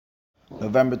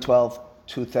November 12th,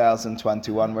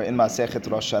 2021. We're in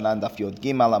Masechet Rosh Hashanah, Daf Yod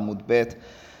Gimel Amud Bet.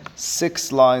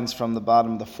 6 lines from the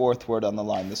bottom, the fourth word on the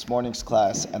line. This morning's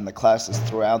class and the classes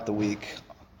throughout the week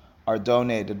are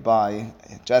donated by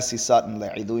Jesse Sutton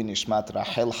le'ilui nishmat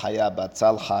Rachel Chaya bat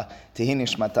Tzalcha tehi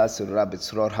nishmata surah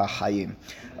b'tzror ha'chayim.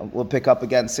 We'll pick up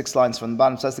again 6 lines from the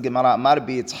bottom. Says the Gemara, Amar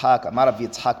bi Yitzchak, Amar Rav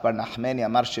Yitzchak bar Nachmeni,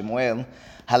 Amar Shemuel,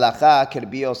 Halacha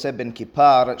kerbi Yosef ben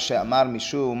Kippar she'amar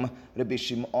mishum Rabbi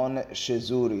Shimon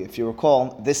Shezuri. If you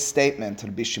recall, this statement,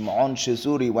 Rabbi Shimon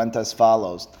Shezuri, went as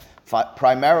follows.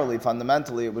 Primarily,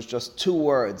 fundamentally, it was just 2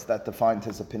 words that defined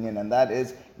his opinion, and that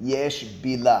is yesh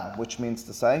bila, which means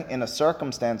to say, in a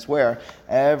circumstance where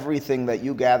everything that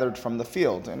you gathered from the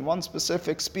field, in one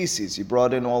specific species, you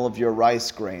brought in all of your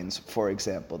rice grains, for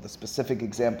example. The specific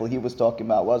example he was talking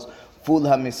about was ful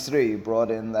ha-misri. You brought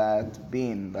in that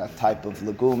bean, that type of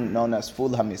legume known as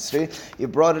ful ha-misri. You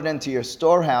brought it into your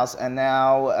storehouse, and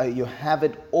now you have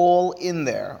it all in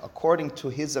there. According to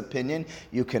his opinion,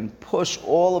 you can push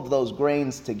all of those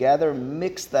grains together,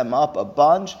 mix them up a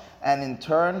bunch, and in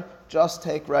turn, just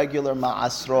take regular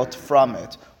ma'asrot from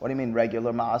it. What do you mean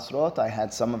regular ma'asrot? I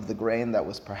had some of the grain that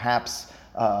was perhaps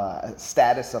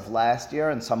status of last year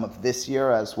and some of this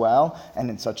year as well, and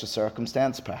in such a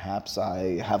circumstance perhaps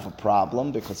I have a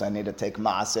problem because I need to take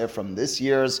maaser from this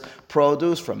year's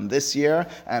produce from this year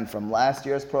and from last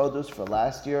year's produce for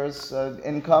last year's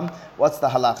income. What's the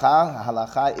halacha? The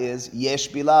halacha is yesh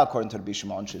bila according to Rabbi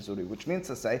Shimon Shezuri, which means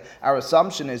to say our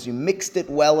assumption is you mixed it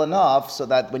well enough so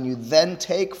that when you then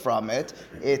take from it,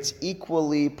 it's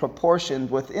equally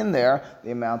proportioned within there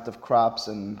the amount of crops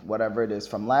and whatever it is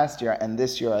from last year and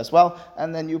this year as well,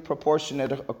 and then you proportion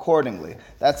it accordingly.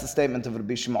 That's the statement of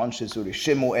Rabbi Shimon Shezuri.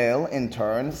 Shemuel, in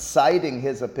turn, citing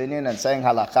his opinion and saying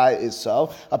halakha is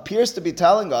so, appears to be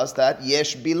telling us that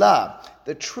yesh bila.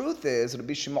 The truth is,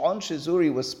 Rabbi Shimon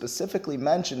Shezuri was specifically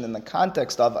mentioned in the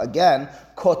context of, again,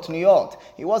 kotniot.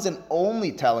 He wasn't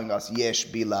only telling us yesh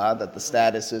bila, that the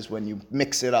status is when you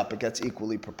mix it up, it gets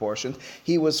equally proportioned.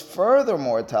 He was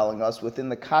furthermore telling us, within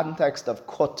the context of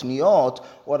kotniot,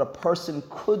 what a person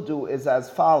could do is as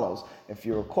follows. If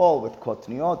you recall, with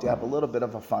kotniot, you have a little bit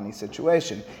of a funny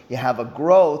situation. You have a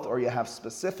growth, or you have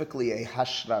specifically a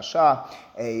hashrasha,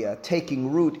 a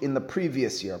taking root in the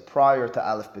previous year, prior to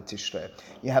Aleph B'Tishrei.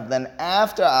 You have then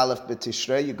after Aleph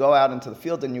B'Tishrei, you go out into the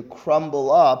field and you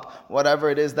crumble up whatever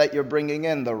it is that you're bringing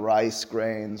in, the rice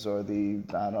grains or the,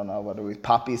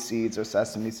 poppy seeds or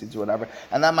sesame seeds or whatever,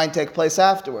 and that might take place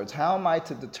afterwards. How am I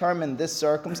to determine this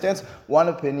circumstance? One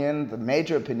opinion, the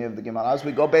major opinion of the Gemara, is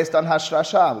we go based on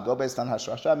hashrasha. We go based on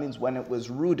hashrasha means when it was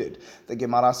rooted. The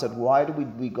Gemara said, why do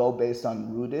we go based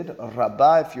on rooted?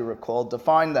 Rabbah, if you recall,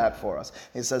 defined that for us.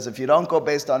 He says if you don't go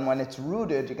based on when it's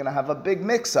rooted, you're going to have a big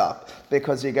mix-up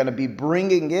because you're going to be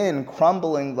bringing in,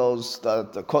 crumbling those the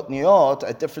kotniot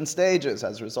at different stages.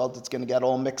 As a result, it's going to get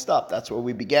all mixed up. That's where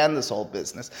we began this whole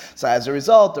business. So as a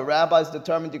result, the rabbis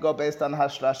determined to go based on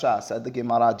hashrasha. Said the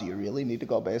Gemara, do you really need to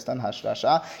go based on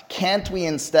hashrasha? Can't we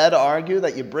instead argue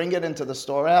that you bring it into the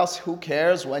storehouse? Who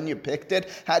cares when you picked it?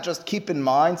 Just keep in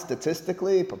mind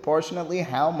statistically, proportionately,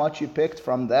 how much you picked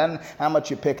from then, how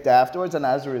much you picked afterwards, and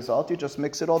as a result, you just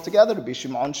mix it all together to be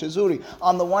Shimon Shezuri.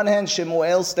 On the one hand,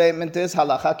 Shemuel's statement is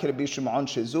halacha kirbi Shimon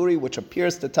Shezuri, which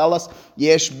appears to tell us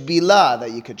yesh bila,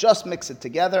 that you could just mix it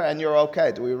together and you're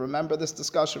okay. Do we remember this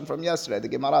discussion from yesterday? The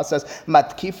Gemara says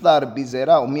matkifla Rabbi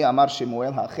Zera umi amar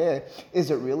Shemuel hache. Is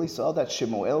it really so that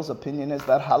Shemuel's opinion is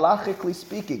that halachically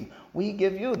speaking, we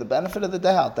give you the benefit of the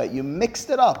doubt that you mixed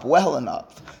it up well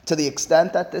enough to the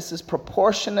extent that this is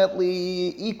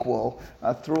proportionately equal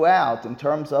throughout in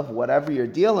terms of whatever you're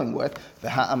dealing with.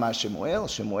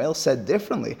 Shemuel said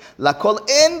differently. Lakol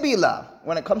en bila.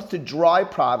 When it comes to dry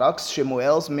products,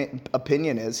 Shemuel's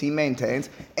opinion is, he maintains,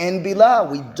 en bila,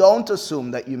 we don't assume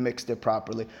that you mixed it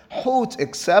properly. Hut,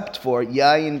 except for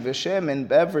yayin v'shem in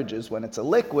beverages, when it's a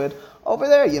liquid, over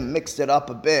there you mixed it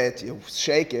up a bit, you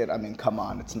shake it. I mean, come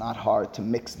on, it's not hard to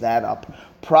mix that up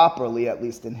properly, at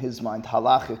least in his mind,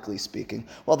 halachically speaking.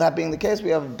 Well, that being the case, we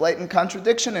have a blatant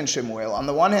contradiction in Shemuel. On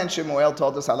the one hand, Shemuel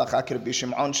told us halacha kirbi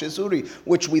Shimon Shezuri,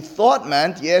 which we thought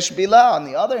meant yesh bila. On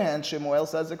the other hand, Shemuel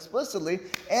says explicitly,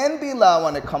 en bila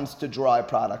when it comes to dry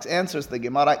products. Answers the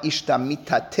Gemara,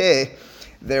 ishtamitate.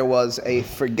 There was a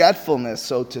forgetfulness,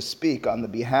 so to speak, on the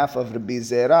behalf of Rabbi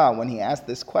Zera when he asked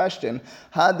this question.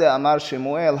 Hade amar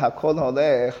Shemuel hakol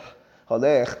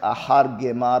holech ahar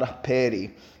gemar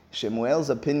peri. Shemuel's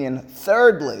opinion,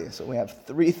 thirdly, so we have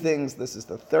three things, this is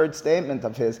the third statement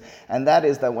of his, and that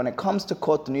is that when it comes to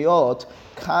kotniot,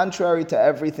 contrary to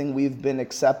everything we've been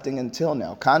accepting until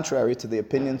now, contrary to the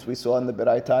opinions we saw in the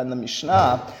Beraita and the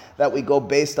Mishnah, that we go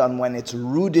based on when it's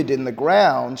rooted in the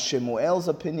ground, Shemuel's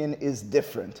opinion is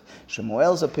different.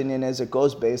 Shemuel's opinion is it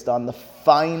goes based on the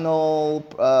final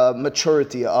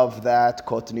maturity of that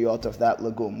kotniot, of that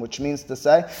legume, which means to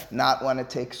say, not when it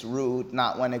takes root,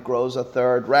 not when it grows a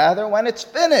third, rather when it's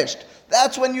finished.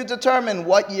 That's when you determine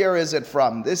what year is it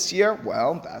from. This year,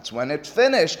 well, that's when it's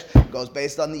finished. It goes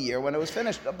based on the year when it was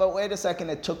finished. But wait a second,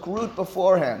 it took root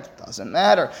beforehand. Doesn't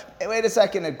matter. Wait a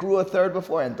second, it grew a third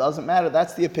beforehand. Doesn't matter.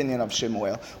 That's the opinion of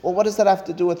Shemuel. Well, what does that have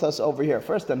to do with us over here?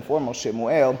 First and foremost,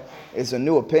 Shemuel is a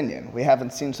new opinion. We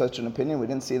haven't seen such an opinion. We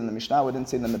didn't see it in the Mishnah. We didn't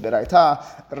see it in the Beraita.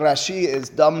 Rashi is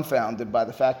dumbfounded by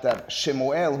the fact that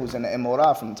Shemuel, who's an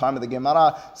Emorah from the time of the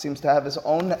Gemara, seems to have his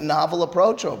own novel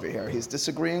approach over here. He's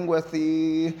disagreeing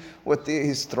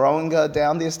he's throwing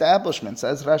down the establishment.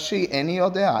 Says Rashi, Eni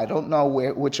Yodea. I don't know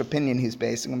which opinion he's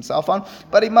basing himself on,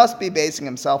 but he must be basing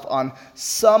himself on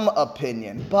some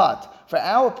opinion. But for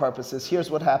our purposes,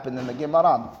 here's what happened in the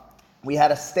Gemara. We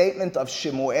had a statement of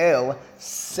Shemuel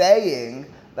saying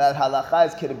that halacha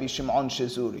is Kirbi Shimon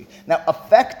Shizuri. Now,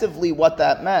 effectively what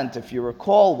that meant, if you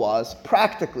recall, was,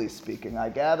 practically speaking, I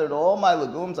gathered all my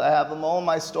legumes, I have them all in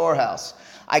my storehouse.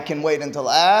 I can wait until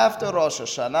after Rosh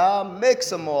Hashanah, mix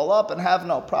them all up and have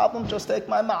no problem, just take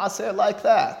my maaser like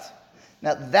that.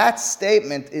 Now, that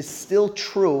statement is still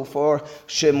true for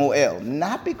Shemuel,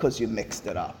 not because you mixed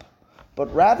it up,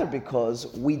 but rather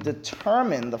because we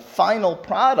determine the final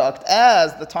product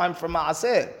as the time for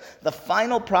Ma'aseh. The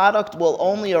final product will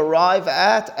only arrive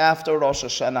after Rosh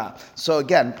Hashanah. So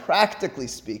again, practically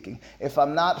speaking, if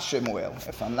I'm not Shemuel,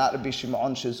 if I'm not Rabbi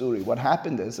Shimon Shizuri, what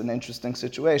happened is an interesting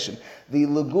situation. The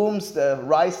legumes, the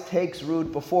rice takes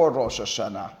root before Rosh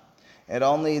Hashanah. It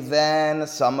only then,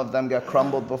 some of them get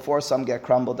crumbled before, some get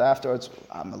crumbled afterwards.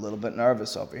 I'm a little bit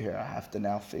nervous over here. I have to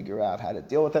now figure out how to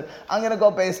deal with it. I'm going to go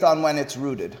based on when it's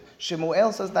rooted.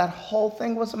 Shemuel says that whole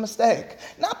thing was a mistake.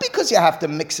 Not because you have to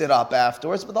mix it up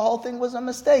afterwards, but the whole thing was a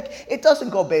mistake. It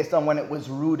doesn't go based on when it was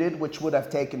rooted, which would have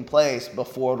taken place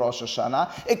before Rosh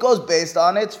Hashanah. It goes based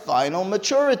on its final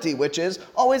maturity, which is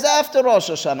always after Rosh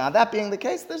Hashanah. That being the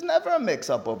case, there's never a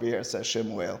mix-up over here, says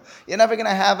Shemuel. You're never going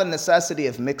to have a necessity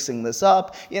of mixing this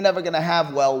up. You're never going to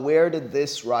have, well, where did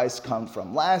this rice come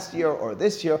from? Last year or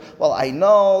this year? Well, I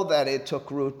know that it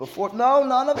took root before. No,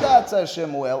 none of that, says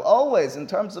Shemuel. Always, in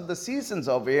terms of the seasons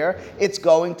over here, it's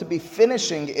going to be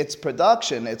finishing its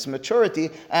production, its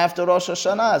maturity after Rosh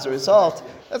Hashanah. As a result,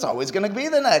 that's always going to be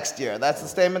the next year. That's the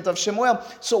statement of Shemuel.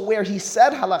 So where he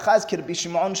said halakha is Kirbi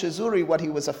Shimon Shizuri, what he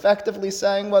was effectively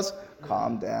saying was,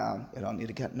 calm down. You don't need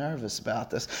to get nervous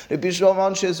about this. Rabbi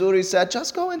Shimon Shizuri said,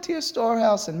 just go into your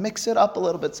storehouse and mix it up a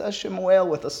little bit. Says Shemuel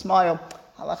with a smile.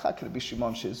 Halakha could be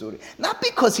Shimon Shizuri. Not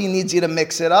because he needs you to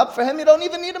mix it up. For him, you don't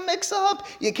even need to mix up.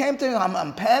 You came to him,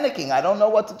 I'm panicking. I don't know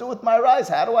what to do with my rice.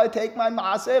 How do I take my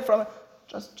maaseh from it?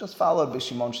 Just follow Rabbi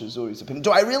Shimon Shizuri's opinion.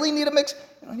 Do I really need to mix?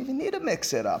 You don't even need to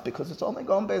mix it up because it's only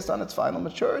going based on its final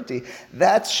maturity.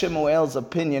 That's Shemuel's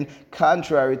opinion,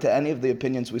 contrary to any of the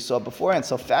opinions we saw before. And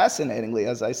so fascinatingly,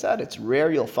 as I said, it's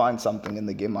rare you'll find something in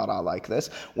the Gemara like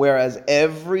this, whereas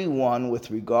everyone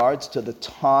with regards to the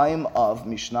time of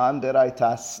Mishnah and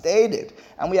Beraita stated,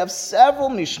 and we have several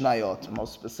Mishnayot,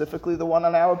 most specifically the one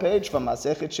on our page from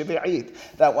Masechet Shvi'it,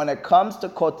 that when it comes to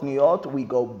Kotniot, we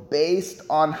go based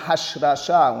on Hashrasha,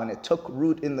 when it took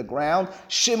root in the ground.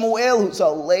 Shemuel, who's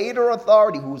a later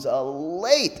authority, who's a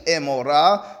late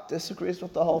Emorah, disagrees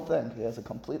with the whole thing. He has a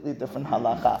completely different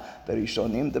halacha. The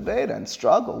Rishonim debate and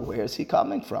struggle. Where's he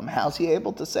coming from? How's he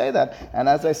able to say that? And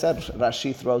as I said,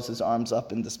 Rashi throws his arms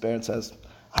up in despair and says,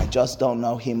 I just don't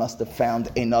know. He must have found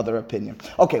another opinion.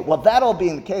 Okay, well, that all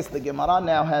being the case, the Gemara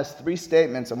now has three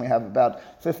statements, and we have about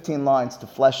 15 lines to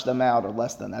flesh them out, or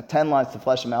less than that, 10 lines to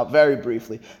flesh them out very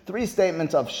briefly. Three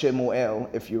statements of Shemuel,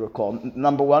 if you recall.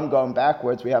 Number one, going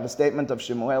backwards, we have a statement of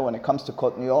Shemuel. When it comes to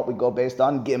Kotniot, we go based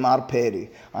on Gemar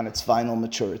Peri, on its final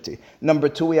maturity. Number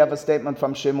two, we have a statement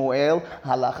from Shemuel,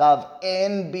 Halachav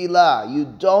En Bila.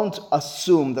 You don't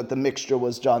assume that the mixture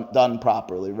was done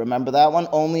properly. Remember that one?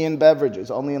 Only in beverages,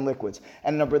 only in liquids.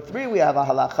 And number three, we have a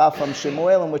halacha from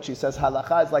Shemuel in which he says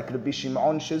halacha is like Rabbi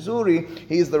Shimon Shizuri.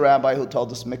 He's the rabbi who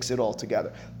told us mix it all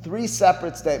together. Three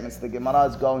separate statements. The Gemara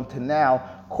is going to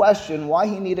now Question why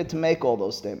he needed to make all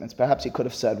those statements. Perhaps he could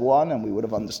have said one and we would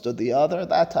have understood the other.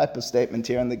 That type of statement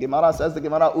here in the Gemara. Says the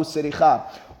Gemara, Usiricha.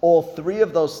 All three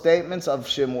of those statements of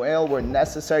Shemuel were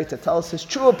necessary to tell us his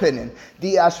true opinion.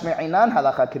 Di ashme'inan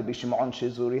halakha Rabbi Shimon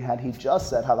Shizuri. Had he just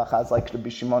said halakha is like Rabbi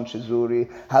Shimon Shizuri,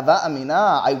 hava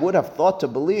amina, I would have thought to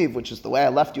believe, which is the way I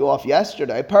left you off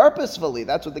yesterday, purposefully.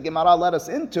 That's what the Gemara led us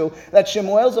into, that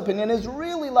Shemuel's opinion is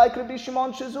really like Rabbi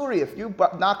Shimon Shizuri. If you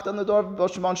knocked on the door of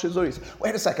Rabbi Shimon Shizuri,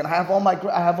 wait a second, I have all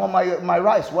my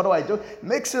rice. What do?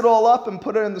 Mix it all up and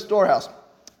put it in the storehouse.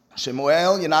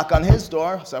 Shemuel, you knock on his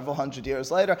door several hundred years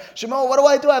later. Shemuel,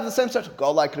 what do? I have the same stuff. Go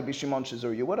like Rabbi Shimon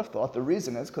Shizuri. You would have thought the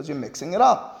reason is because you're mixing it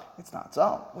up. It's not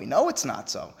so. We know it's not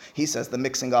so. He says the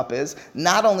mixing up is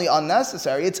not only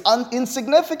unnecessary, it's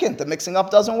insignificant. The mixing up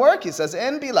doesn't work. He says,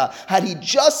 En bila. Had he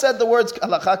just said the words,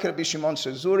 Halakha Rabbi Shimon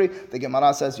Shizuri, the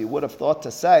Gemara says you would have thought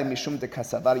to say, Mishum de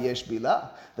kasavar yesh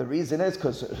bila. The reason is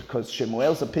because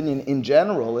Shemuel's opinion in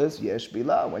general is yesh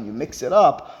bila. When you mix it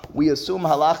up, we assume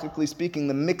halachically speaking,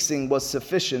 the mixing was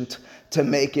sufficient to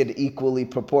make it equally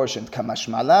proportioned.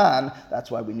 Kamashmalan, that's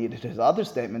why we needed his other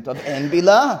statement of En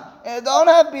bila. Don't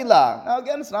have bila. Now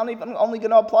again, it's not even only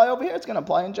going to apply over here, it's going to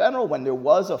apply in general. When there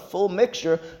was a full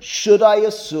mixture, should I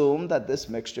assume that this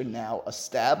mixture now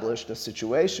established a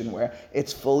situation where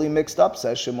it's fully mixed up?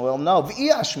 Says Shemuel, no.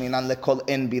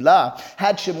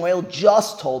 Had Shemuel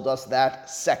just told us that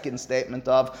second statement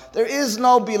of, there is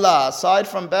no bila, aside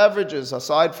from beverages,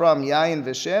 aside from yayin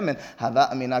v'shemen,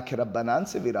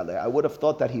 I would have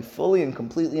thought that he fully and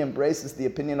completely embraces the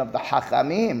opinion of the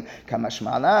Hachamim.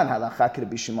 Kamashmalan, halakha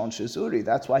Rabbi Shimon Shizuri.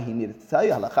 That's why he needed to tell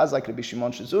you, halakha is like Rabbi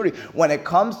Shimon Shizuri. When it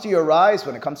comes to your rice,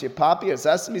 when it comes to your poppy or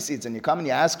sesame seeds, and you come and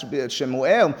you ask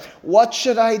Shemuel, what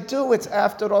should I do? It's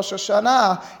after Rosh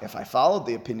Hashanah. If I followed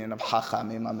the opinion of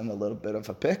Hachamim, I'm in a little bit of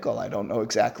a pickle. I don't know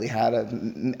exactly how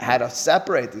to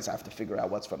separate these. I have to figure out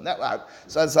what's from that.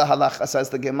 Says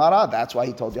the Gemara. That's why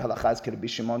he told you halakha is Rabbi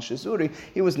Shimon Shizuri.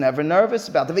 He was never nervous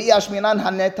about it.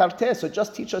 So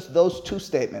just teach us those two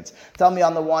statements. Tell me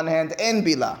on the one hand, En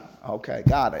bila. Okay,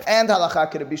 got it. And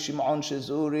halakha Rabbi Shimon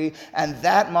Shizuri, and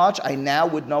that much I now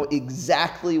would know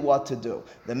exactly what to do.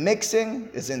 The mixing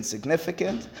is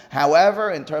insignificant.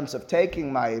 However, in terms of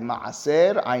taking my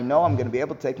maaser, I know I'm going to be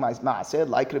able to take my maaser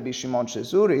like Rabbi Shimon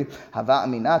Shizuri. Hava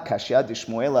amina kashya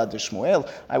dishmuel.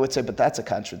 I would say, but that's a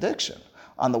contradiction.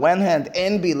 On the one hand,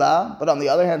 En bila, but on the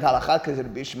other hand, halakha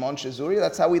Rabbi Shimon Shizuri.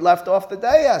 That's how we left off the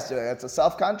day yesterday. It's a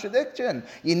self-contradiction.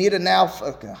 You need to now. It's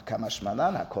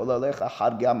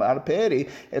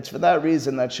for that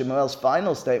reason that Shemuel's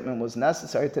final statement was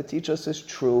necessary to teach us his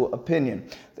true opinion.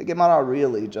 The Gemara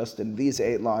really, just in these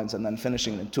 8 lines and then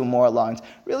finishing in 2 more lines,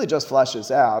 really just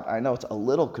fleshes out. I know it's a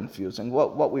little confusing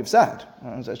what we've said.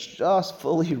 It's just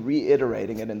fully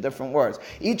reiterating it in different words.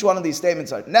 Each one of these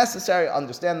statements are necessary.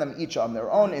 Understand them each on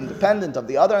their own, independent of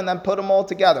the other, and then put them all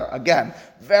together. Again,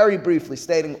 very briefly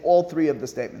stating all 3 of the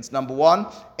statements. Number 1,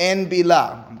 En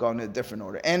bila. I'm going in a different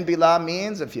order. En bila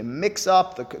means if you mix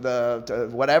up the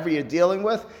whatever you're dealing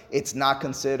with, it's not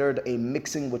considered a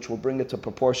mixing which will bring it to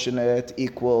proportionate,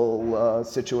 equal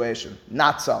situation.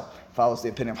 Not so. Follows the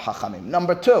opinion of Hachamim.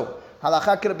 Number 2,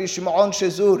 halakha Rabbi Shimon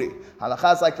Shizuri.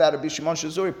 Halakha is like that Rabbi Shimon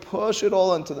Shizuri. Push it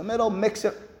all into the middle, mix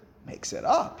it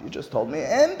up. You just told me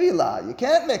En bila. You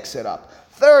can't mix it up.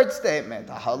 Third statement,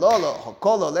 it's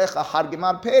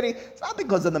not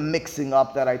because of the mixing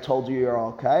up that I told you you're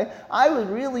okay. I was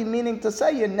really meaning to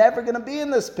say you're never going to be in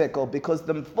this pickle because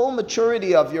the full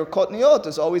maturity of your kotniot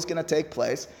is always going to take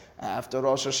place after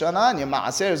Rosh Hashanah. And your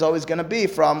ma'aser is always going to be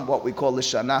from what we call the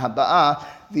Shana Haba'ah,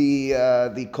 the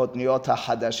kotniot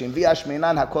ha-hadashim.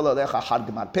 V'yashminan hakol alecha har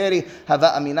gemar peri,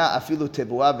 hava amina afilu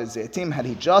tevua v'zetim. Had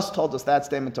he just told us that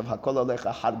statement of hakol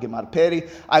alecha har gemar peri,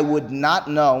 I would not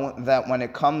know that when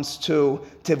it comes to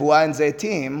tevua and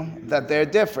zetim, that they're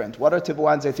different. What are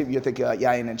tevua and zetim? You think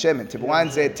yayin and shemen. Tevua and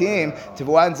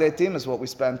zetim is what we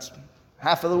spent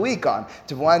half of the week on.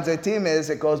 Tevua and zetim is,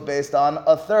 it goes based on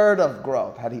 1/3 of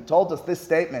growth. Had he told us this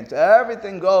statement,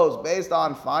 everything goes based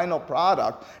on final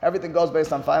product, everything goes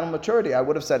based on final maturity, I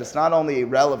would have said it's not only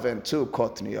relevant to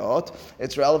kotniot,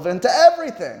 it's relevant to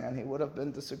everything. And he would have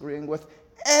been disagreeing with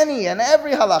any and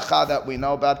every halakha that we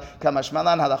know about.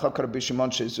 Kamashmalan halakha Rabbi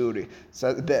Shimon Shizuri.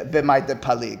 So b'may de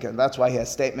palig, and that's why his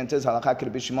statement is halakha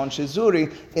Rabbi Shimon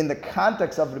Shizuri in the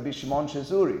context of Rabbi Shimon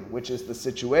Shizuri, which is the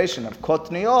situation of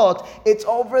kotniot. It's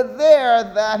over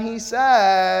there that he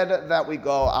said that we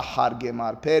go ahar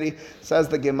gemar peri. Says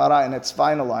the Gemara in its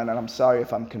final line, and I'm sorry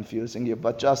if I'm confusing you,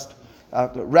 but just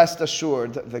rest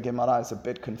assured, the Gemara is a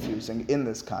bit confusing in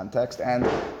this context, and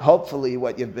hopefully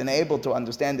what you've been able to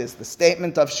understand is the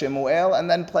statement of Shemuel and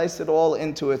then place it all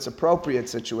into its appropriate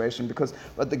situation, because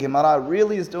what the Gemara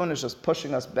really is doing is just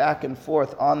pushing us back and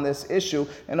forth on this issue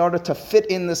in order to fit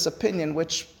in this opinion,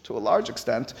 which to a large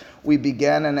extent we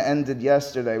began and ended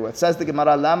yesterday with. Says the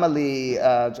Gemara, Lamali,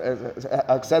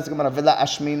 says the Gemara, Vila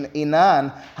Ashmin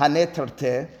Inan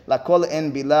Hanetarte, Lakol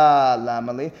En Bila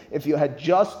Lamali. If you had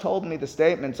just told me the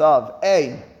statements of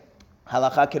A,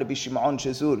 Halakha Kirbi Shimon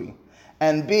Shezuri,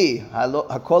 and B,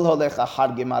 Hakol Holecha Har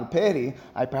Gemar Peri,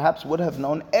 I perhaps would have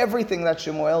known everything that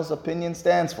Shemuel's opinion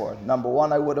stands for. Number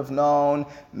one, I would have known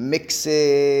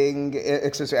mixing,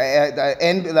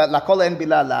 Lakol En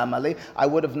Bila Lamali, I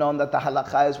would have known that the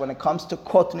halakha is when it comes to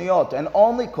kotniot, and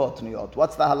only kotniot.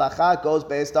 What's the halakha? It goes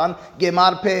based on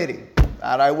Gemar Peri.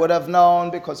 That I would have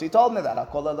known because he told me that.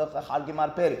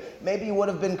 Maybe he would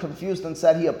have been confused and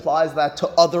said he applies that to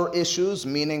other issues,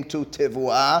 meaning to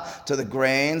tivua, to the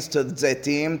grains, to the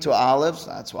zetim, to olives.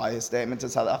 That's why his statement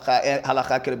is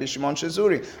halakha Rabbi Shimon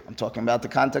Shezuri. I'm talking about the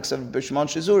context of Rabbi Shimon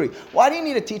Shezuri. Why do you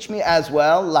need to teach me as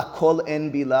well? Lakol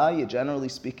en bila. You generally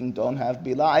speaking don't have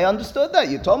bila. I understood that.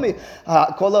 You told me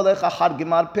kol alecha har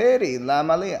gemar peri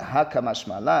lamali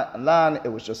hakamashma lan. It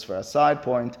was just for a side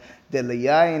point.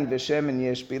 It's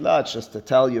just to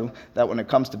tell you that when it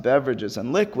comes to beverages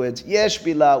and liquids, yesh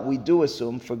bila, we do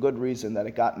assume for good reason that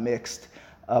it got mixed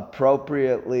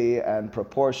appropriately and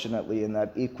proportionately in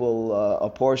that equal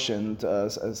apportioned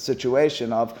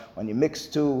situation of when you mix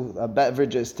two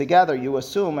beverages together, you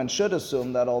assume and should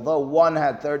assume that although one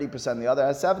had 30%, the other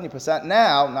has 70%,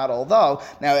 now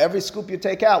every scoop you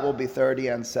take out will be 30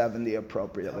 and 70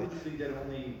 appropriately. How would you think that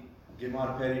only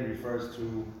Gemar Peri refers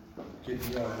to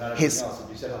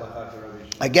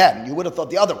again, you would have thought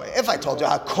the other way. If I told you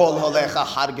Hakol Holecha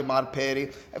Har Gemar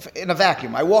Peri, in a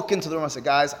vacuum, I walk into the room and say,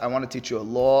 guys, I want to teach you a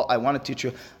law. I want to teach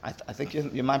you. I think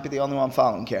you might be the only one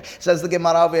following here. Says the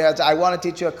Gemara over here, I want to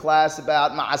teach you a class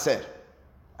about Maaser.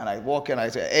 And I walk in, I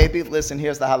say, Abi, listen,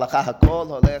 here's the halakha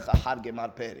Hakol Holecha Har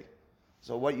Gemar Peri.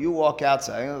 So what you walk out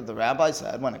saying, the rabbi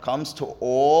said, when it comes to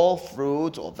all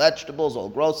fruits, all vegetables, all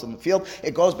growths in the field,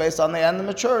 it goes based on the end of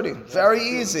maturity. Very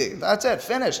easy. That's it.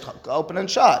 Finished. Open and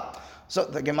shut. So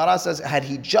the Gemara says, had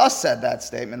he just said that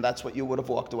statement, that's what you would have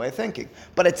walked away thinking.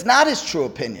 But it's not his true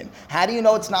opinion. How do you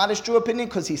know it's not his true opinion?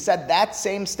 Because he said that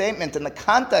same statement in the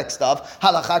context of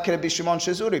Halakha Kere Bishimon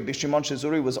Shezuri. Bishimon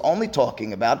Shezuri was only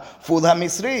talking about Ful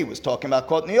HaMisri. He was talking about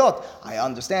Kotniot. I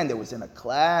understand it was in a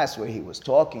class where he was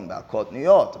talking about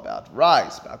Kotniot, about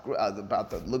rice, about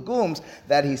the legumes,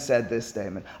 that he said this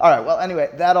statement. All right, well, anyway,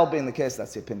 that all being the case,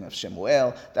 that's the opinion of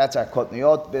Shemuel. That's our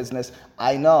Kotniot business.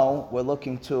 I know we're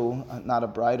looking to not a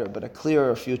brighter, but a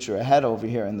clearer future ahead over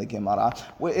here in the Gemara.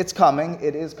 It's coming.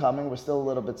 It is coming. We're still a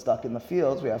little bit stuck in the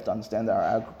fields. We have to understand our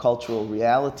agricultural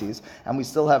realities. And we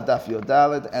still have Daf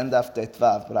Yodalid and Daf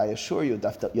Tetvav. But I assure you,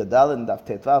 Daf Yodalid and Daf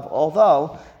Tetvav,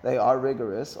 although they are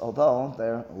rigorous, although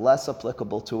they're less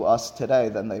applicable to us today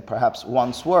than they perhaps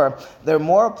once were, they're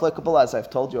more applicable, as I've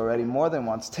told you already more than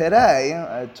once,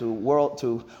 today to world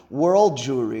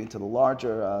Jewry, to the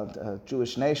larger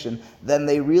Jewish nation, than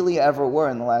they really ever were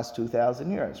in the last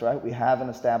 2,000 years, right? We have an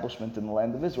establishment in the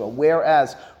land of Israel,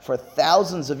 whereas for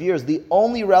thousands of years, the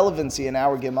only relevancy in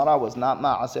our Gemara was not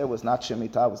Ma'aser, was not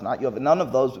Shemitah, was not Yov, none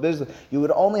of those. You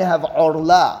would only have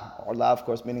Orla. Orla, of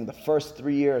course, meaning the first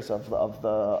 3 years of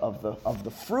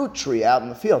the fruit tree out in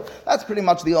the field. That's pretty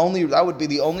much that would be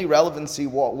the only relevancy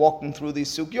walking through these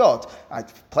sukyot. I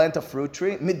plant a fruit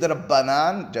tree,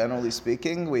 midrabbanan, generally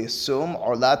speaking, we assume,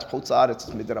 Orlat chutzar, it's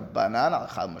midrabbanan,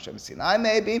 al-chal Moshe Sinai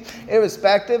maybe.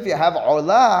 Irrespective, you have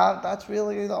Orla, that's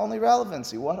really the only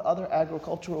relevancy. What other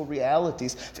agricultural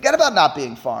realities, forget about not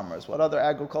being farmers, what other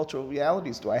agricultural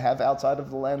realities do I have outside of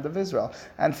the land of Israel?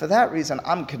 And for that reason,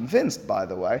 I'm convinced, by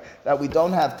the way, that we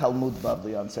don't have Talmud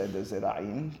Bavli on Seder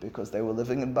Zera'im because they were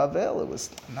living in Bavel. It was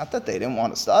not that they didn't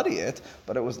want to study it,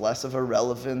 but it was less of a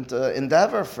relevant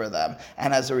endeavor for them.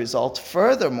 And as a result,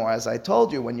 furthermore, as I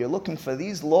told you, when you're looking for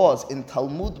these laws in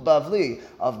Talmud Bavli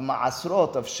of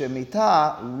Ma'asrot, of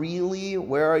Shemitah, really,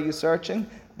 where are you searching?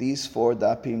 These 4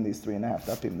 dapim, these 3.5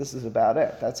 dapim, this is about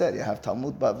it. That's it. You have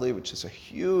Talmud Bavli, which is a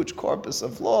huge corpus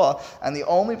of law, and the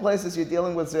only places you're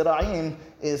dealing with Zira'im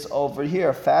is over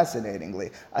here,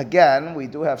 fascinatingly. Again, we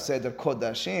do have Seder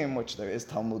Kodashim, which there is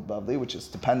Talmud Bavli, which is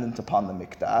dependent upon the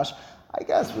Mikdash. I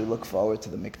guess we look forward to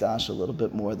the Mikdash a little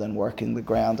bit more than working the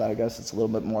ground. I guess it's a little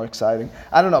bit more exciting.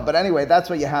 I don't know. But anyway, that's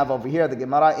what you have over here. The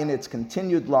Gemara in its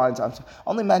continued lines. I'm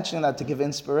only mentioning that to give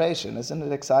inspiration. Isn't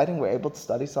it exciting? We're able to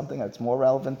study something that's more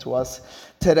relevant to us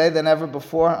today than ever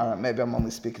before. All right, maybe I'm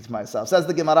only speaking to myself. Says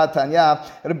the Gemara Tanya,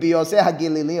 Rabbi Yosef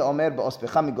HaGilili Omer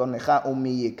be'ospecha migornecha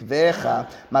umiyikvecha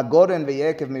magoren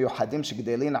ve'yekev miyuchadim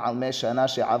shegdelin al me shana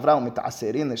she'avra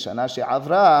u'mit'aserin l'shana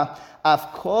she'avra אף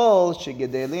כל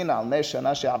שגדלין על מי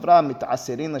שנה שעברה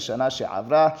מתעשרין לשנה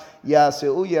שעברה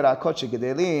יעשו ירקות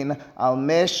שגדלין על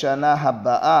מי שנה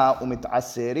הבאה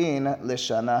ומתעשרין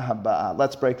לשנה הבאה.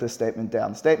 Let's break this statement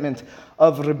down. The statement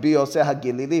of Rabbi Yosef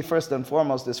HaGilili, first and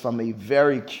foremost, is from a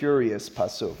very curious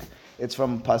pasuk. It's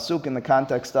from pasuk in the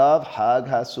context of Hag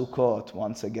HaSukkot,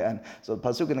 once again. So the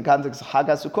pasuk in the context of Hag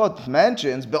HaSukkot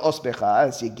mentions Be'osbecha,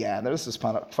 as you gather. This is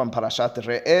from Parashat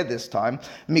Re'eh this time.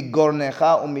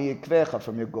 Migornecha umiyikvecha,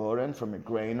 from your goren, from your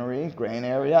grain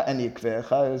area, and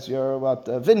yikvecha is your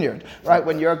vineyard. Right,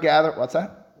 when you're gathered, what's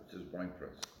that? Which is wine press.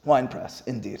 Wine press,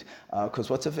 indeed. Because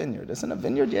what's a vineyard? Isn't a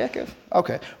vineyard Yaakov?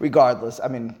 Okay, regardless, I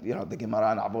mean, the Gemara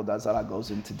and Avodah Zarah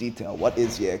goes into detail. What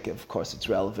is Yaakov? Of course, it's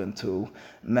relevant to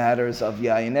matters of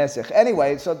Yain Esech.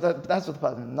 Anyway, so that's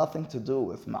what nothing to do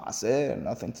with Maaseh,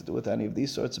 nothing to do with any of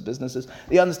these sorts of businesses.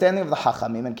 The understanding of the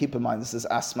Hachamim, and keep in mind, this is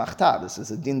Asmachta, this is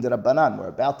a Din D'Rabbanan. We're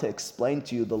about to explain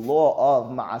to you the law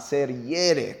of Maaser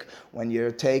Yerek, when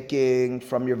you're taking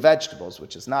from your vegetables,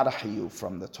 which is not a Hayuv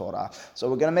from the Torah. So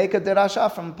we're going to make a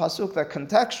Derasha from a Pasuk that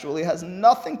contextually has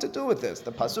nothing to do with this.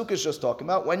 The Pasuk is just talking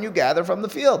about when you gather from the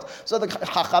field. So the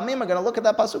Chachamim are going to look at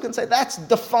that Pasuk and say, that's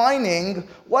defining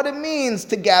what it means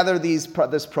to gather this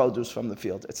produce from the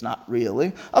field. It's not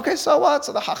really. Okay, so what?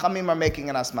 So the Chachamim are making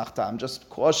an Asmachta. I'm just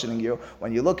cautioning you,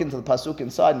 when you look into the Pasuk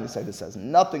inside and you say this has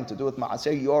nothing to do with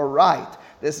Ma'aseh, you're right.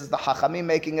 This is the Chachamim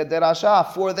making a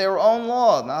derasha for their own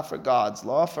law, not for God's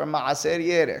law, for Ma'aser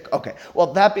Yerek. Okay,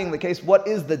 well, that being the case, what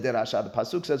is the derasha? The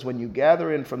Pasuk says when you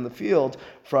gather in from the field,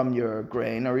 from your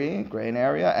grain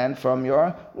area, and from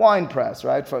your wine press,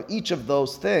 right? For each of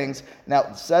those things.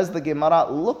 Now, says the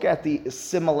Gemara, look at the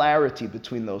similarity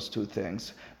between those two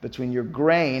things, between your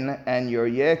grain and your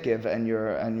yekiv and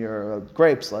your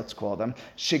grapes, let's call them.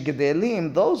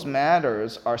 Shigdelim, those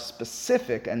matters are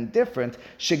specific and different.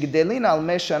 Shigdelin al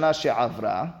me shana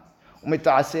she'avra,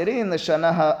 u'mita'asirin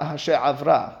l'shana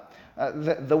she'avra.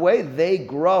 The way they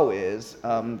grow is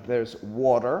there's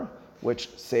water, which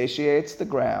satiates the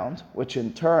ground, which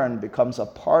in turn becomes a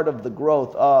part of the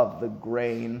growth of the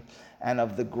grain and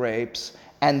of the grapes.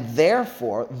 And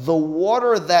therefore, the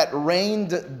water that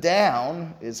rained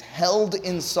down is held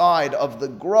inside of the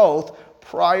growth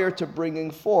prior to bringing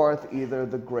forth either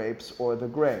the grapes or the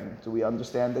grain. Do we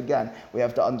understand again? We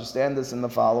have to understand this in the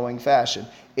following fashion.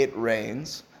 It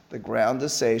rains. The ground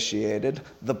is satiated.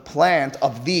 The plant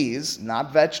of these,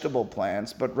 not vegetable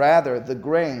plants, but rather the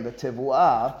grain, the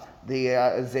tivuah, the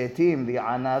zetim, the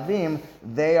anavim,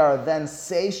 they are then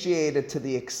satiated to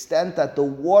the extent that the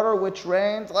water which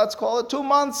rained, let's call it 2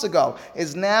 months ago,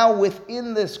 is now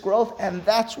within this growth, and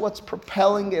that's what's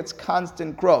propelling its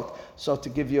constant growth. So to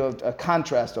give you a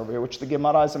contrast over here, which the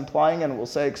Gemara is implying, and will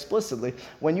say explicitly,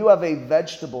 when you have a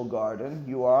vegetable garden,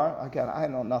 you are, again, I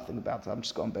know nothing about that, I'm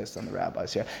just going based on the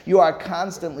rabbis here, you are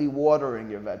constantly watering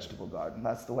your vegetable garden.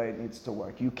 That's the way it needs to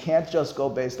work. You can't just go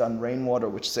based on rainwater,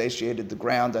 which satiated the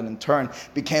ground and in turn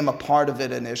became a part of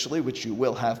it initially, which you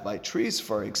will have by trees,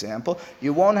 for example.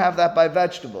 You won't have that by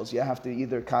vegetables. You have to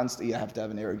either you have to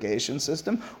have an irrigation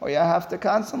system, or you have to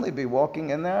constantly be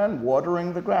walking in there and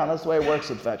watering the ground. That's the way it works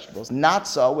with vegetables. Not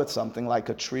so with something like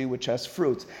a tree which has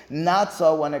fruits. Not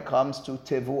so when it comes to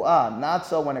tivuah. Not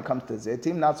so when it comes to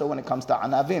zetim. Not so when it comes to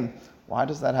anavim. Why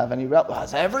does that have any relevance? It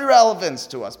has every relevance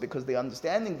to us, because the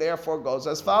understanding therefore goes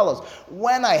as follows.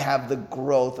 When I have the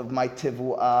growth of my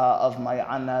tivuah, of my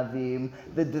anavim,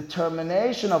 the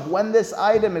determination of when this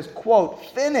item is, quote,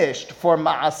 finished for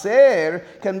ma'aser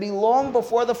can be long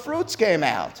before the fruits came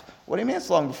out. What do you mean it's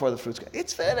long before the fruits come?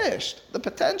 It's finished. The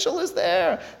potential is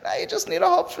there. Now you just need to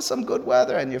hope for some good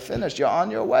weather and you're finished. You're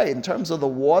on your way. In terms of the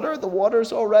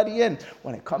water's already in.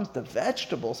 When it comes to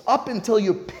vegetables, up until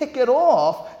you pick it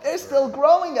off, they're still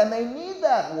growing and they need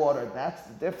that water. That's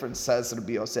the difference, says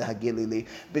Rabbi Yosef HaGilili,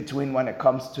 between when it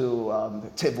comes to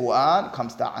tivuah, it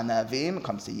comes to anavim, it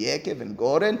comes to yekiv and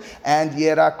goren, and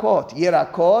yerakot.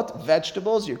 Yerakot,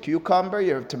 vegetables, your cucumber,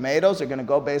 your tomatoes are going to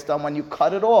go based on when you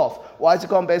cut it off. Why is it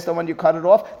going based on when you cut it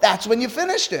off? That's when you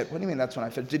finished it. What do you mean that's when I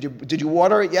finished? Did you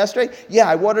water it yesterday? Yeah,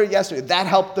 I watered it yesterday. That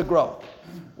helped the growth.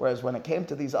 Whereas when it came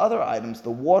to these other items, the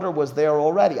water was there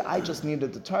already. I just need to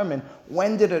determine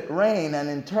when did it rain, and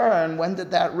in turn, when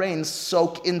did that rain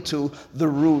soak into the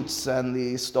roots and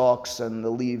the stalks and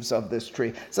the leaves of this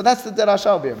tree. So that's the derasha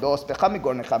over here. The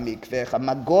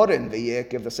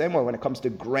same way when it comes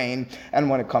to grain and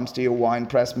when it comes to your wine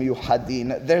press,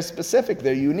 miyuhadin, they're specific,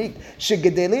 they're unique. It's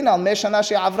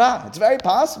very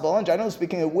possible, and generally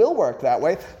speaking, it will work that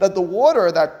way, that the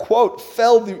water that, quote,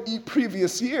 fell the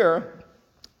previous year,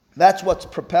 that's what's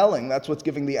propelling, that's what's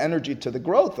giving the energy to the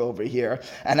growth over here.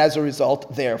 And as a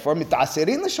result, therefore, when you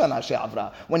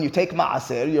take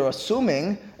ma'aser, you're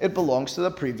assuming it belongs to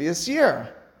the previous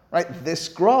year. Right, this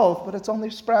growth, but it's only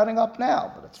sprouting up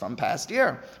now, but it's from past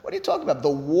year. What are you talking about? The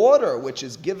water which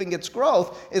is giving its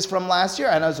growth is from last year,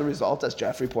 and as a result, as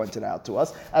Jeffrey pointed out to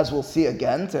us, as we'll see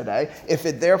again today, if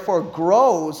it therefore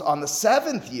grows on the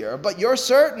 7th year, but you're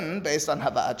certain, based on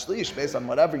Hava'at Shlish, based on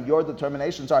whatever your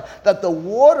determinations are, that the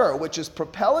water which is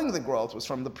propelling the growth was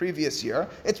from the previous year,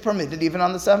 it's permitted even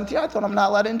on the 7th year. I thought I'm not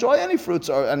allowed to enjoy any fruits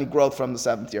or any growth from the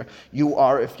 7th year. You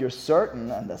are, if you're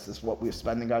certain, and this is what we're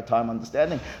spending our time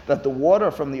understanding, that the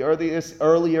water from the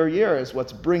earlier year is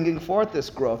what's bringing forth this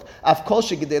growth. So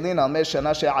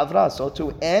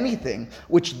to anything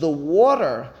which the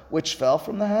water which fell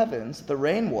from the heavens, the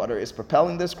rainwater, is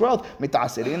propelling this growth,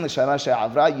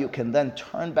 you can then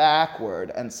turn backward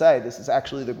and say, this is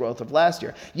actually the growth of last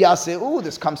year.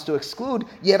 This comes to exclude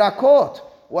yerakot.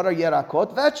 What are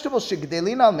yerakot? Vegetables.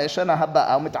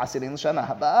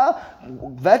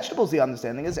 Vegetables, the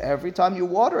understanding is every time you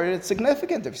water it, it's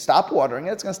significant. If you stop watering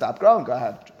it, it's going to stop growing. Go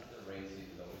ahead.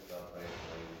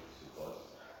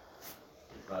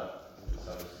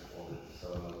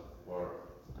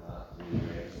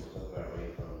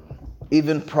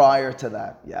 Even prior to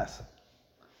that, yes.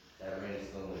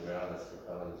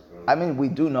 I mean, we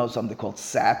do know something called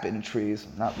sap in trees.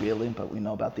 Not really, but we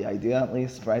know about the idea at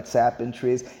least, right? Sap in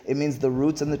trees. It means the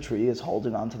roots in the tree is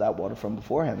holding on to that water from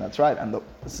beforehand. That's right. And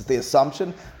this is the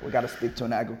assumption. We've got to speak to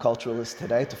an agriculturalist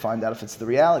today to find out if it's the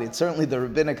reality. It's certainly the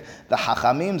rabbinic, the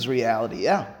Hachamim's reality.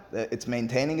 Yeah, it's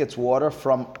maintaining its water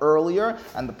from earlier,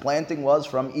 and the planting was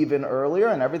from even earlier,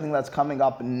 and everything that's coming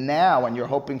up now, and you're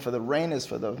hoping for the rain, is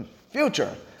for the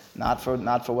future, not for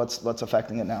what's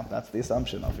affecting it now. That's the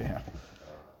assumption over here.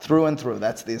 Through and through,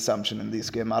 that's the assumption in these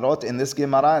Gemarot. In this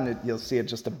Gemara, and you'll see it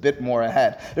just a bit more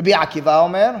ahead. Rabbi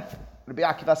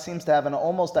Akiva seems to have an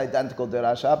almost identical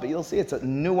derasha, but you'll see it's a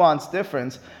nuanced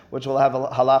difference, which will have a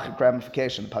halachic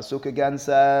ramification. Pasuk again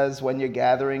says, when you're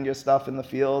gathering your stuff in the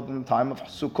field in the time of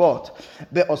Sukkot,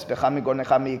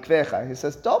 he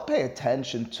says, don't pay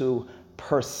attention to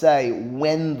per se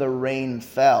when the rain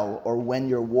fell or when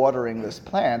you're watering this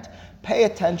plant. Pay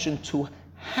attention to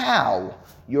how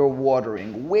you're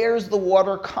watering. Where's the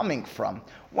water coming from?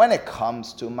 When it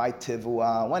comes to my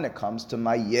tivua, when it comes to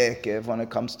my yekev, when it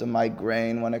comes to my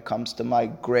grain, when it comes to my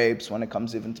grapes, when it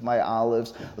comes even to my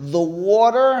olives, the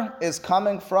water is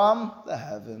coming from the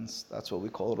heavens. That's what we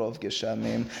call Rov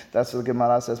Geshamim. That's what the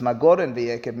Gemara says. Magoren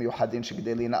v'yekev miyuhadin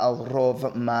shegdelin al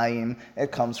rov mayim.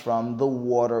 It comes from the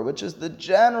water, which is the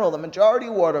majority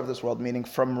water of this world, meaning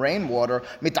from rainwater.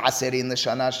 Mitaserin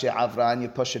l'shana she'avra, and you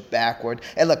push it backward.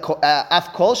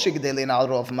 Af kol shegdelin al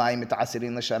rov mayim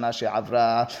mitaserin l'shana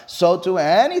she'avra. So to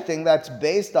anything that's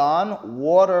based on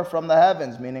water from the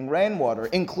heavens, meaning rainwater,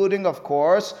 including, of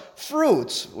course,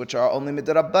 fruits, which are only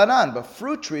midrabbanan, but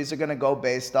fruit trees are going to go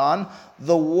based on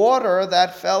the water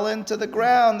that fell into the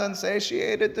ground and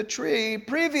satiated the tree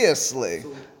previously.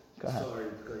 Go ahead. Sorry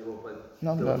to cut you off, but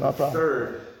no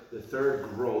problem. The third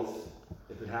growth,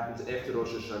 if it happens after Rosh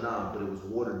Hashanah, but it was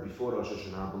watered before Rosh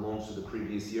Hashanah, belongs to the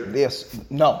previous year? Yes.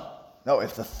 No,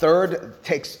 if the third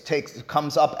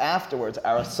comes up afterwards,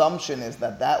 our assumption is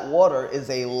that water is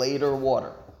a later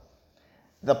water.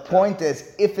 The point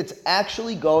is, if it's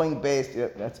actually going based,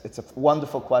 it's a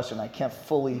wonderful question. I can't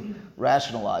fully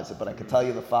rationalize it, but I can tell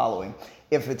you the following.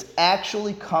 If it's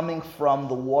actually coming from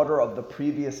the water of the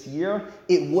previous year,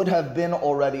 it would have been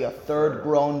already a third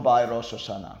grown by Rosh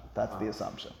Hashanah. That's the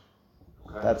assumption.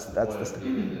 Okay. That's the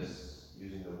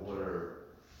using the water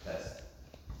test.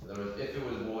 In other words, if it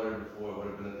was watered before, it would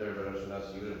have been a third by Rosh Hashanah, so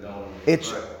you would have known.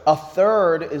 It's a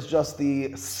third is just the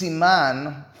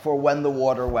siman for when the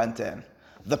water went in.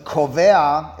 The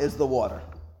kovea is the water,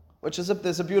 which is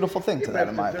there's a beautiful thing to that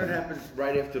in my opinion. If the third happens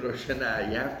right after Rosh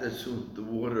Hashanah, you have to assume the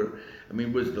water. I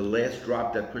mean, was the last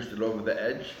drop that pushed it over the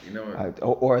edge? You know,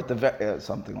 or at the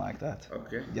something like that.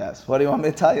 Okay. Yes. What do you want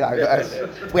me to tell you?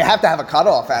 We have to have a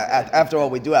cutoff. After all,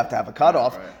 we do have to have a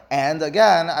cutoff. Right. And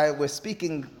again, we're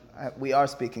speaking. we are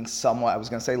speaking somewhat, I was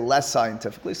going to say less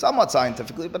scientifically, somewhat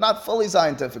scientifically, but not fully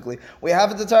scientifically. We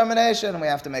have a determination, and we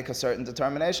have to make a certain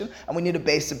determination, and we need to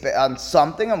base it on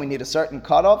something, and we need a certain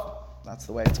cutoff. That's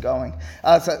the way it's going.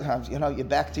 You're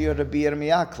back to your Rabbi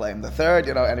Yirmiyah claim. The third,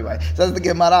 anyway. Says the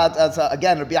Gemara,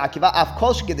 again, Rabbi Akiva, Af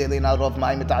kol shegedelin al rov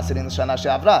mayim mitasirin l'shana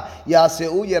she'avra,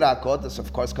 yaseu yerakot, this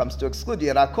of course comes to exclude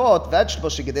yerakot,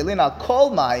 vegetables shegedelin al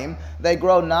kol mayim, they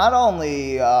grow not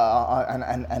only,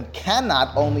 and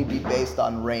cannot only be based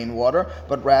on rainwater,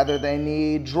 but rather they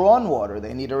need drawn water,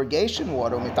 they need irrigation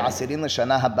water, mitasirin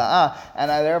l'shana haba'ah, and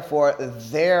therefore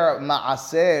their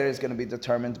ma'aser is going to be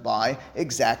determined by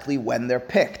exactly when they're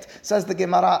picked. Says the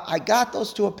Gemara, I got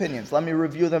those two opinions. Let me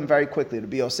review them very quickly.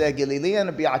 Rabbi Yosef Gilili and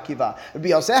Rabbi Akiva. Rabbi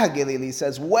Yosef Gilili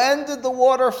says, when did the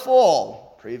water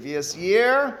fall? Previous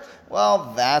year?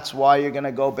 Well, that's why you're going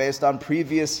to go based on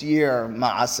previous year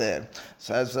ma'aser.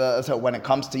 Says, so when it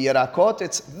comes to Yerakot,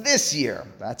 it's this year.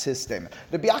 That's his statement.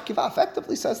 Rabbi Akiva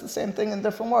effectively says the same thing in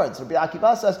different words. Rabbi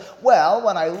Akiva says, well,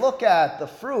 when I look at the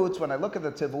fruits, when I look at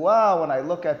the tivua, when I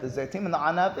look at the zaitim and the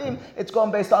anavim, it's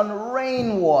going based on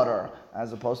rainwater.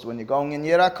 As opposed to when you're going in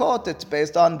Yerakot, it's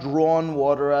based on drawn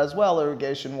water as well,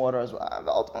 irrigation water as well.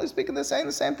 Ultimately speaking, they're saying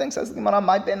the same thing. Says the Gemara,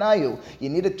 my benayu. You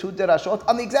needed two derashot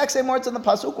on the exact same words in the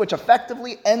pasuk, which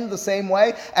effectively end the same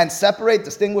way and separate,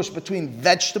 distinguish between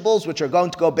vegetables, which are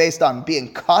going to go based on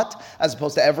being cut, as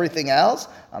opposed to everything else.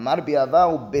 Amar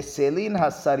bi'ava beselin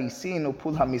hasarisin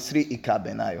upul hamisri ika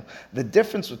benayu. The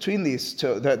difference between these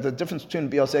two, the difference between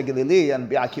Biyosei Gilili and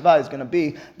Bi'akiva is going to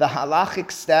be the halachic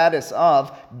status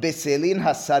of beselin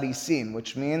hasarisin,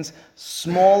 which means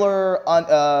smaller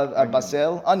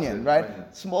basel, onion, right?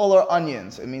 Smaller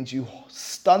onions. It means you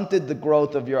stunted the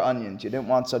growth of your onions. You didn't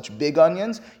want such big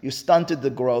onions. You stunted the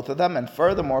growth of them. And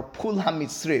furthermore, pul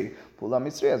hamisri. Pula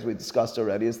Mitzri, as we discussed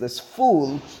already, is this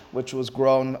fool which was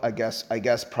grown, I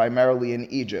guess, primarily in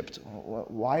Egypt.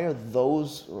 Why are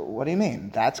those? What do you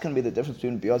mean? That's going to be the difference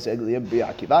between Biyosei Gilili and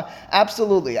Bi'akiva?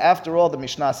 Absolutely. After all, the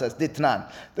Mishnah says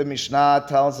Ditnan. The Mishnah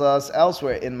tells us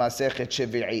elsewhere in Masechet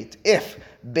Shevi'it, if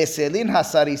Beselin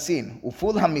hasarisin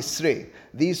uful hamisri,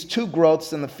 these two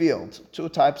growths in the field, two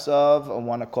types of,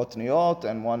 one a kotniot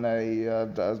and one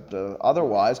the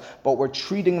otherwise, but we're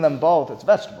treating them both. It's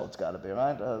vegetable, it's got to be,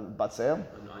 right? Batzel? An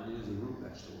onion is a root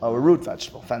vegetable. Oh, a root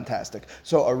vegetable. Fantastic.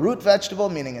 So a root vegetable,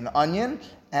 meaning an onion,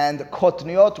 and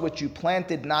kotniot, which you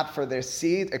planted not for their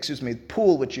seed,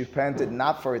 pool, which you planted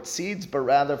not for its seeds, but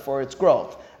rather for its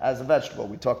growth. As a vegetable.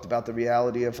 We talked about the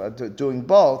reality of doing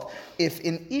both. If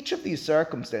in each of these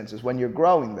circumstances, when you're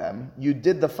growing them, you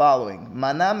did the following.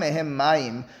 Mana mehem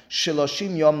mayim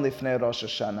shiloshim yom lifnei Rosh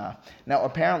Hashanah. Now,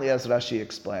 apparently, as Rashi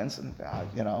explains, and,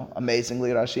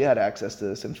 amazingly, Rashi had access to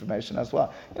this information as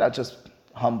well. Just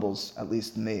humbles at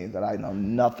least me that I know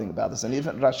nothing about this. And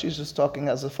even Rashi's just talking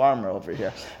as a farmer over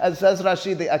here. As says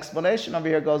Rashi, the explanation over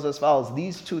here goes as follows.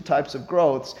 These two types of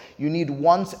growths, you need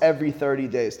once every 30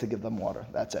 days to give them water.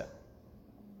 That's it.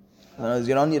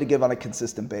 You don't need to give on a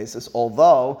consistent basis,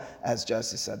 although, as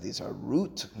Jesse said, these are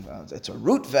it's a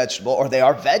root vegetable, or they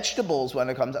are vegetables when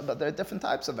it comes up, but they're different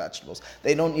types of vegetables.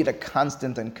 They don't need a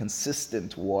constant and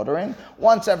consistent watering,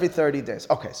 once every 30 days.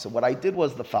 Okay, so what I did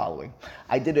was the following.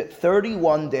 I did it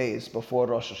 31 days before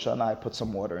Rosh Hashanah, I put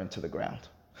some water into the ground.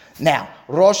 Now,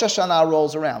 Rosh Hashanah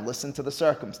rolls around. Listen to the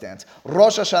circumstance.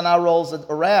 Rosh Hashanah rolls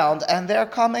around, and they're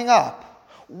coming up.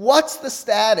 What's the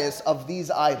status of these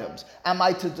items? Am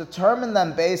I to determine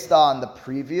them based on the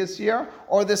previous year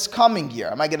or this coming year?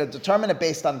 Am I going to determine it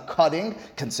based on cutting,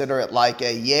 consider it like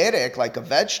a yerek, like a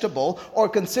vegetable, or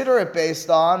consider it based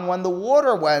on when the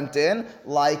water went in,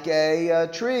 like a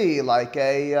tree, like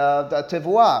a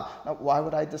tivua? Now, why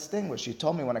would I distinguish? You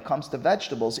told me when it comes to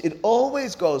vegetables, it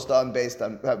always goes down based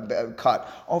on cut.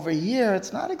 Over here,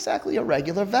 it's not exactly a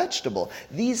regular vegetable.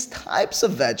 These types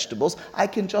of vegetables, I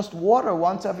can just water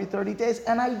once every 30 days,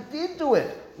 and I did do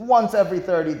it once every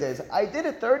 30 days. I did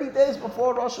it 30 days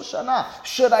before Rosh Hashanah.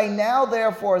 Should I now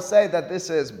therefore say that this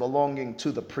is belonging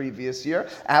to the previous year?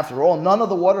 After all, none of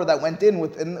the water that went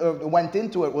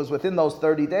into it was within those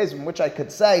 30 days, in which I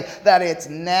could say that it's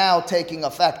now taking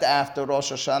effect after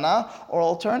Rosh Hashanah, or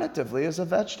alternatively, is a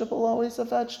vegetable always a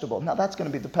vegetable? Now that's going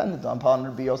to be dependent upon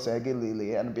Rabbi Yosef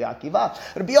Gilili and Rabbi Akiva.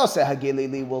 Rabbi Yosef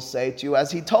Gilili will say to you,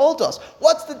 as he told us,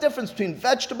 what's the difference between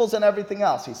vegetables and everything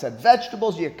else? He said,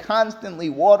 vegetables, you're constantly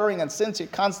watering, and since you're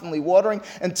constantly watering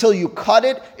until you cut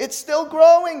it, it's still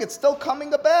growing, it's still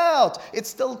coming about, it's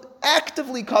still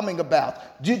actively coming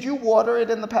about. Did you water it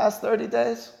in the past 30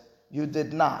 days? You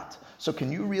did not. So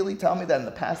can you really tell me that in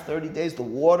the past 30 days, the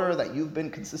water that you've been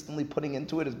consistently putting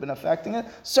into it has been affecting it?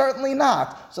 Certainly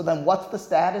not. So then what's the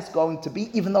status going to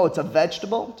be, even though it's a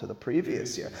vegetable, to the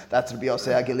previous year? That's Rabbi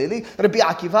Yosei HaGalili. Rabbi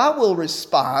Akiva will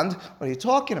respond, what are you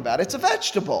talking about? It's a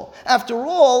vegetable. After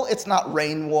all, it's not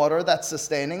rainwater that's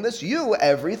sustaining this. You,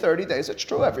 every 30 days, it's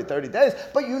true, every 30 days,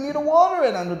 but you need to water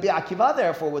it. And Rabbi Akiva,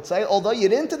 therefore, would say, although you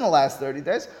didn't in the last 30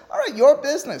 days, all right, your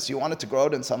business. You wanted to grow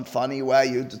it in some funny way,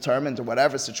 you determined, or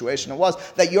whatever situation it was,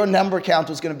 that your number count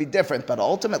was going to be different. But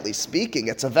ultimately speaking,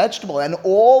 it's a vegetable, and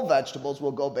all vegetables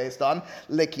will go based on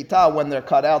lekita when they're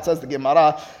cut out. Says the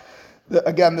Gemara,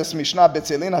 again, this Mishnah,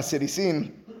 Betzilin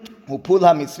HaSirisin, Upul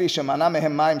HaMitzri Shemana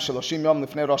Mehem Mayim 30 Yom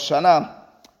Lifnei Rosh Hashanah.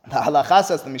 The halacha,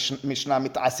 says the Mishnah,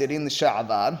 Mit'asirin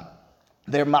L'Sha'avar.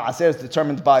 Their ma'aser is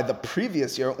determined by the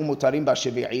previous year, umutarim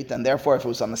b'shevi'it, and therefore if it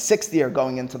was on the 6th year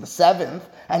going into the 7th,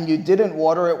 and you didn't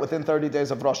water it within 30 days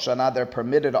of Rosh Hashanah, they're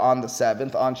permitted on the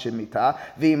 7th, on Shemitah.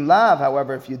 V'im lav,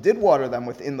 however, if you did water them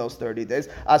within those 30 days,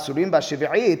 asurim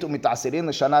b'shevi'it, umitasirin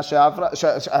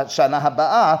l'shana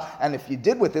haba'ah, and if you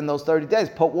did within those 30 days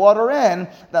put water in,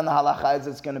 then the halacha is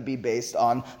it's going to be based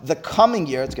on the coming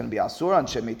year. It's going to be asur on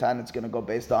Shemitah, and it's going to go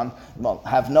based on,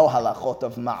 have no halachot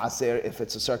of ma'aser if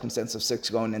it's a circumstance of 6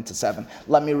 going into 7.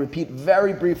 Let me repeat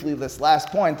very briefly this last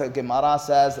point that Gemara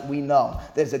says we know.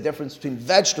 There's a difference between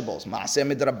vegetables, ma'aseh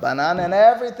midrabbanan, and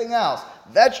everything else.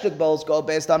 Vegetables go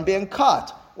based on being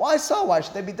cut. Why so? Why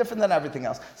should they be different than everything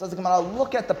else? So the Gemara,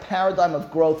 look at the paradigm of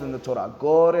growth in the Torah.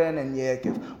 Goren and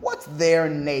Yekiv. What's their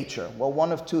nature? Well,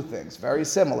 one of two things, very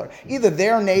similar. Either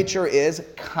their nature is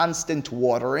constant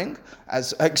watering,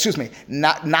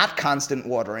 not constant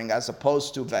watering, as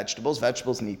opposed to vegetables.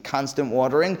 Vegetables need constant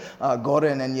watering.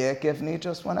 Goren and Yekiv need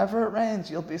just whenever it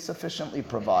rains, you'll be sufficiently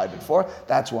provided for.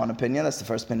 That's one opinion. That's the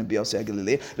first opinion of Rabbi Yosei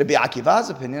HaGalili. Rabbi Akiva's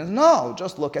opinion is no,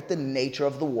 just look at the nature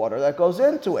of the water that goes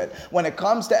into it. When it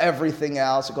comes to everything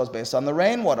else, it goes based on the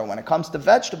rainwater. When it comes to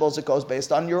vegetables, it goes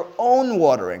based on your own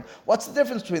watering. What's the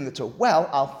difference between the two? Well,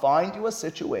 I'll find you a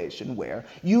situation where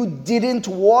you didn't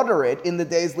water it in the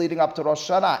days leading up to Rosh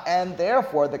Hashanah, and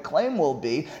therefore the claim will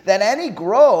be that any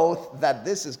growth that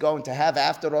this is going to have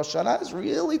after Rosh Hashanah is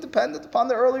really dependent upon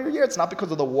the earlier year. It's not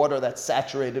because of the water that's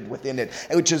saturated within it,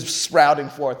 which is sprouting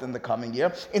forth in the coming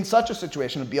year. In such a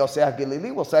situation, Rabbi Yosei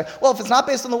HaGalili will say, well, if it's not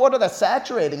based on the water that's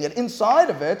saturating it inside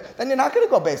of it, then you're not going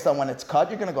to go based on when it's cut,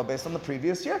 you're going to go based on the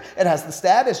previous year. It has the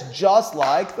status just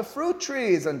like the fruit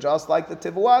trees and just like the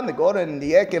tivuah and the goren and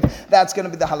the yekiv. That's going to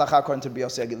be the halacha according to Rabbi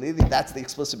Yosei HaGalili. That's the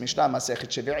explicit Mishnah, Masechet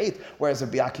Shevi'it. Whereas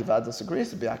Rabbi Akiva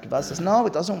disagrees. Rabbi Akiva says, no,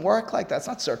 it doesn't work like that. It's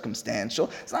not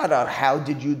circumstantial. It's not about how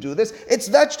did you do this. It's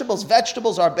vegetables.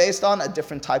 Vegetables are based on a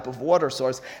different type of water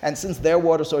source. And since their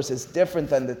water source is different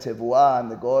than the tivuah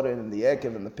and the goren and the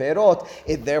yekiv and the perot,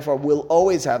 it therefore will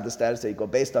always have the status that you go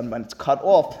based on when it's cut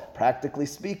off. Practically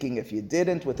speaking, if you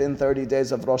didn't within 30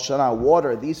 days of Rosh Hashanah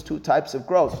water these two types of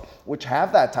growth, which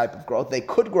have that type of growth, they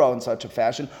could grow in such a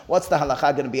fashion. What's the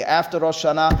halacha going to be after Rosh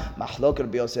Hashanah? Mahlok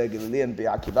Rabbi Yosei HaGalili and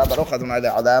Rabbi Akiva. Baruch Adonai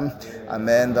le'olam.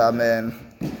 Amen. Amen.